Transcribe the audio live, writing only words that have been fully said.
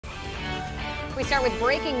We start with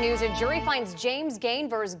breaking news. A jury finds James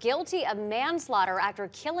Gainvors guilty of manslaughter after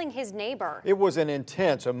killing his neighbor. It was an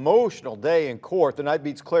intense, emotional day in court. The Night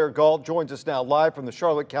Beat's Claire Galt joins us now live from the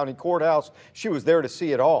Charlotte County Courthouse. She was there to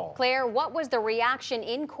see it all. Claire, what was the reaction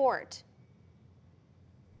in court?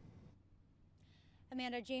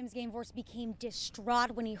 Amanda, James Gainvors became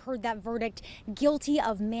distraught when he heard that verdict, guilty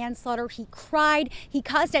of manslaughter. He cried, he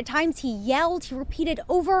cussed, at times he yelled, he repeated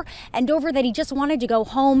over and over that he just wanted to go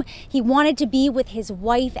home. He wanted to be with his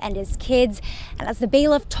wife and his kids. And as the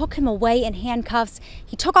bailiff took him away in handcuffs,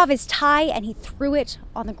 he took off his tie and he threw it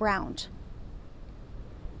on the ground.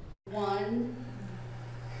 1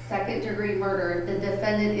 second-degree murder. The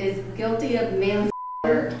defendant is guilty of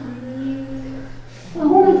manslaughter. I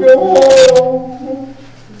want to go home.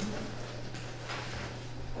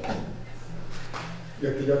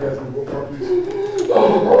 Yeah, can y'all guys go far, please?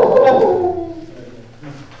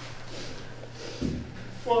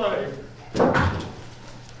 Why?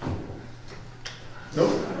 No.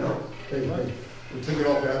 Hey, we took it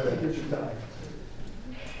off that thing. Get your tie.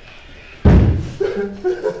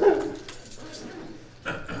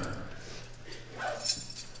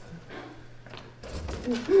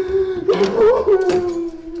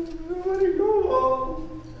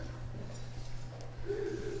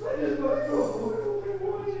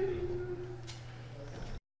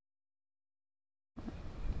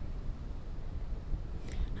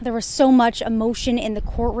 There was so much emotion in the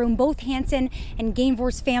courtroom. Both Hansen and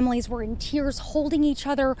Gainvors' families were in tears, holding each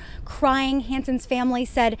other, crying. Hansen's family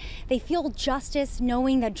said they feel justice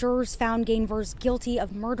knowing that jurors found Gainvors guilty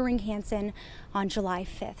of murdering Hansen on July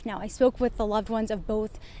 5th. Now, I spoke with the loved ones of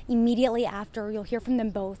both immediately after. You'll hear from them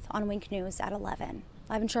both on Wink News at 11.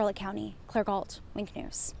 Live in Charlotte County, Claire Galt, Wink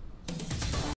News.